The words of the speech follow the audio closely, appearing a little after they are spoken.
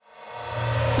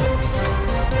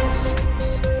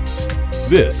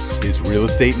This is Real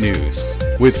Estate News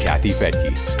with Kathy Fettke.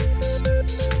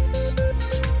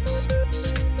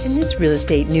 In this Real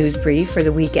Estate News Brief for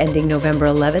the week ending November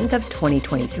 11th of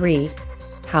 2023,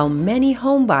 how many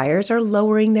home buyers are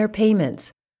lowering their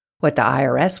payments, what the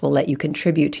IRS will let you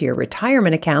contribute to your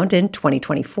retirement account in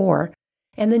 2024,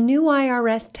 and the new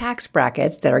IRS tax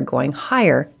brackets that are going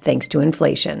higher thanks to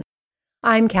inflation.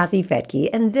 I'm Kathy Fettke,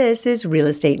 and this is Real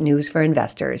Estate News for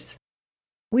Investors.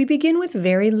 We begin with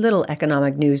very little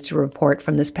economic news to report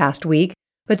from this past week,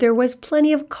 but there was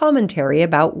plenty of commentary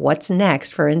about what's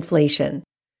next for inflation.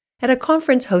 At a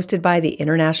conference hosted by the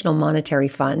International Monetary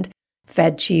Fund,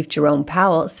 Fed Chief Jerome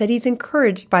Powell said he's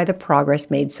encouraged by the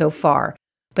progress made so far,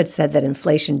 but said that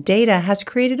inflation data has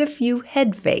created a few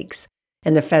head fakes,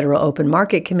 and the Federal Open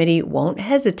Market Committee won't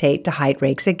hesitate to hike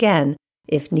rates again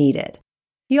if needed.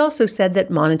 He also said that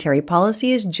monetary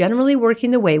policy is generally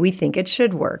working the way we think it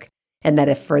should work, and that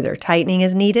if further tightening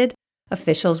is needed,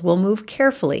 officials will move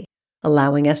carefully,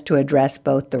 allowing us to address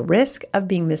both the risk of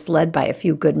being misled by a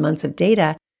few good months of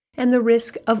data and the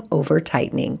risk of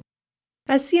over-tightening.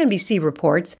 As CNBC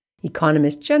reports,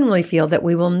 economists generally feel that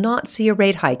we will not see a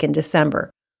rate hike in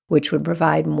December, which would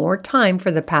provide more time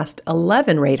for the past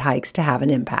 11 rate hikes to have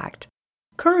an impact.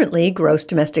 Currently, gross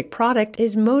domestic product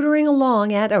is motoring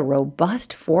along at a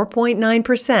robust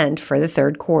 4.9% for the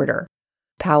third quarter.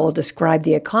 Powell described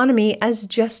the economy as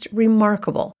just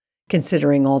remarkable,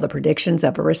 considering all the predictions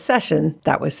of a recession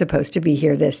that was supposed to be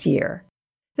here this year.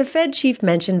 The Fed chief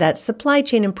mentioned that supply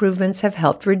chain improvements have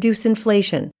helped reduce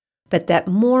inflation, but that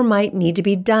more might need to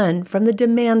be done from the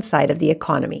demand side of the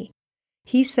economy.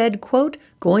 He said, quote,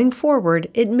 "Going forward,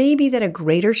 it may be that a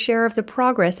greater share of the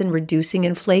progress in reducing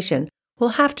inflation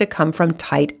will have to come from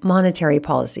tight monetary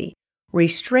policy,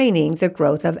 restraining the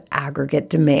growth of aggregate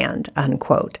demand,"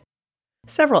 unquote.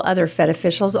 Several other Fed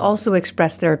officials also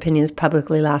expressed their opinions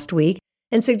publicly last week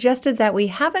and suggested that we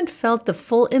haven't felt the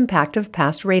full impact of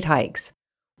past rate hikes.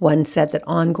 One said that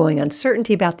ongoing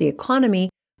uncertainty about the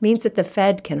economy means that the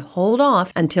Fed can hold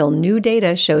off until new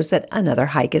data shows that another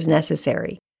hike is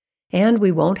necessary. And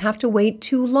we won't have to wait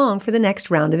too long for the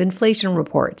next round of inflation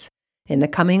reports. In the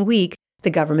coming week, the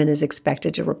government is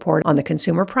expected to report on the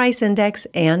Consumer Price Index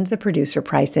and the Producer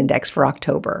Price Index for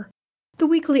October. The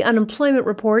weekly unemployment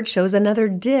report shows another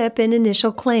dip in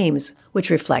initial claims, which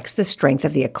reflects the strength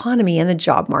of the economy and the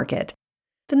job market.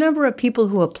 The number of people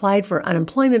who applied for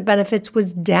unemployment benefits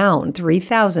was down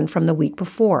 3,000 from the week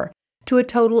before, to a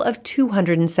total of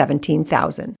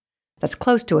 217,000. That's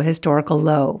close to a historical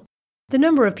low. The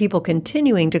number of people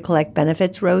continuing to collect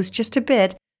benefits rose just a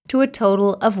bit to a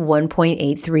total of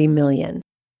 1.83 million.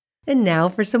 And now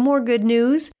for some more good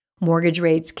news. Mortgage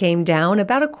rates came down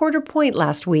about a quarter point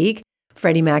last week.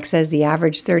 Freddie Mac says the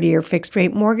average 30-year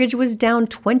fixed-rate mortgage was down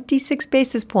 26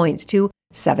 basis points to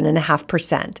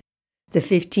 7.5%. The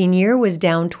 15-year was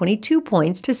down 22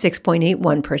 points to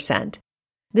 6.81%.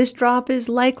 This drop is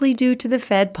likely due to the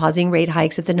Fed pausing rate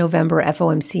hikes at the November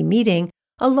FOMC meeting,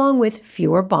 along with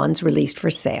fewer bonds released for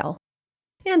sale.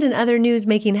 And in other news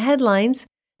making headlines,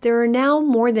 there are now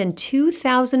more than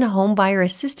 2,000 home buyer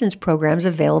assistance programs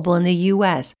available in the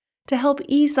U.S. to help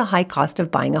ease the high cost of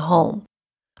buying a home.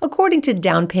 According to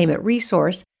Down Payment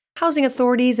Resource, housing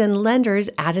authorities and lenders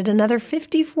added another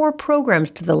 54 programs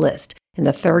to the list in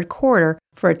the third quarter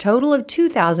for a total of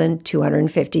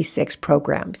 2,256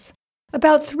 programs.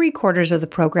 About 3/4 of the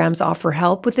programs offer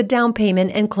help with the down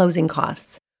payment and closing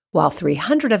costs, while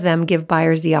 300 of them give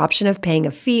buyers the option of paying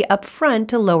a fee up front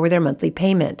to lower their monthly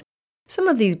payment. Some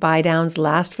of these buy-downs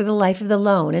last for the life of the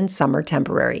loan and some are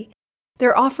temporary.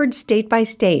 They're offered state by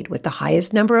state, with the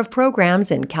highest number of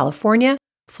programs in California,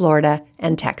 Florida,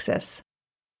 and Texas.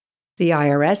 The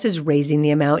IRS is raising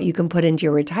the amount you can put into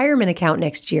your retirement account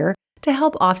next year to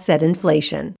help offset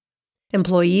inflation.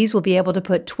 Employees will be able to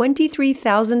put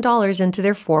 $23,000 into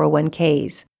their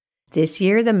 401ks. This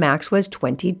year, the max was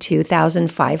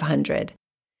 $22,500.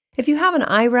 If you have an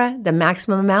IRA, the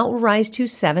maximum amount will rise to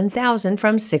 $7,000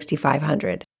 from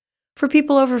 $6,500. For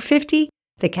people over 50,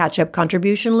 the catch-up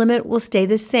contribution limit will stay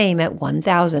the same at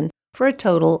 $1,000 for a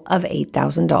total of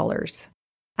 $8,000.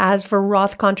 As for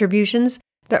Roth contributions,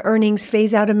 the earnings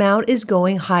phase-out amount is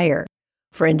going higher.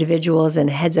 For individuals and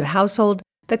heads of household,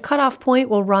 the cutoff point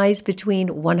will rise between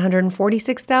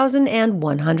 $146,000 and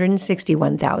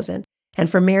 $161,000, and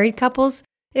for married couples,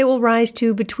 it will rise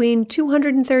to between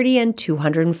 $230,000 and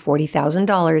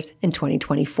 $240,000 in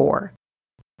 2024.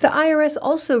 The IRS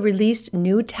also released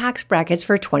new tax brackets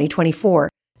for 2024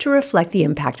 to reflect the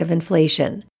impact of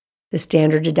inflation. The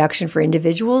standard deduction for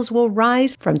individuals will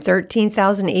rise from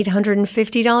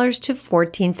 $13,850 to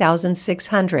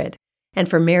 $14,600, and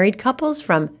for married couples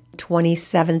from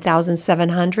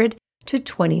 $27,700 to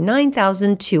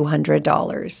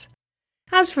 $29,200.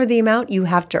 As for the amount you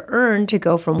have to earn to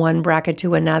go from one bracket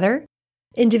to another,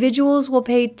 individuals will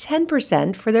pay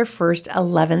 10% for their first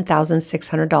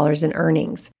 $11,600 in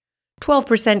earnings.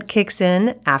 12% kicks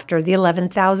in after the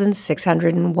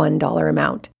 $11,601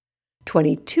 amount.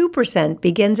 22%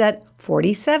 begins at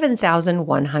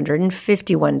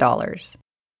 $47,151.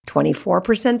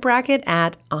 24% bracket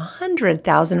at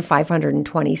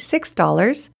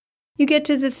 $100,526. You get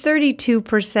to the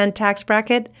 32% tax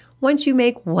bracket once you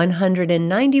make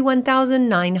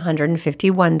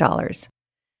 $191,951.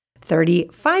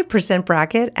 35%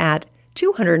 bracket at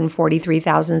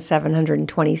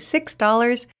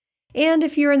 $243,726. And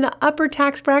if you're in the upper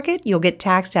tax bracket, you'll get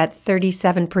taxed at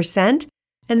 37%,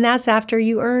 and that's after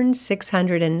you earn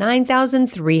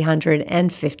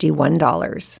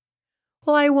 $609,351.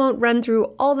 Well, I won't run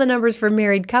through all the numbers for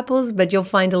married couples, but you'll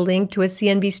find a link to a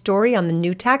CNB story on the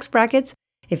new tax brackets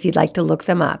if you'd like to look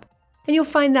them up. And you'll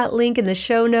find that link in the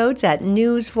show notes at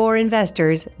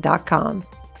newsforinvestors.com.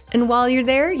 And while you're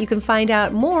there, you can find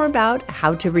out more about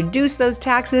how to reduce those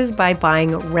taxes by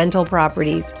buying rental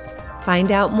properties. Find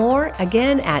out more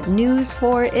again at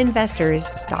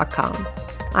newsforinvestors.com.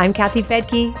 I'm Kathy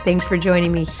Fettke. Thanks for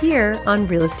joining me here on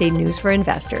Real Estate News for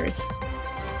Investors.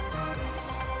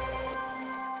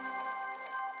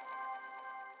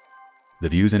 The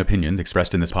views and opinions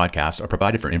expressed in this podcast are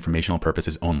provided for informational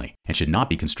purposes only and should not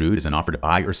be construed as an offer to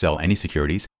buy or sell any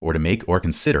securities or to make or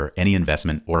consider any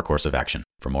investment or course of action.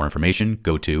 For more information,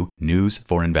 go to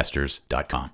newsforinvestors.com.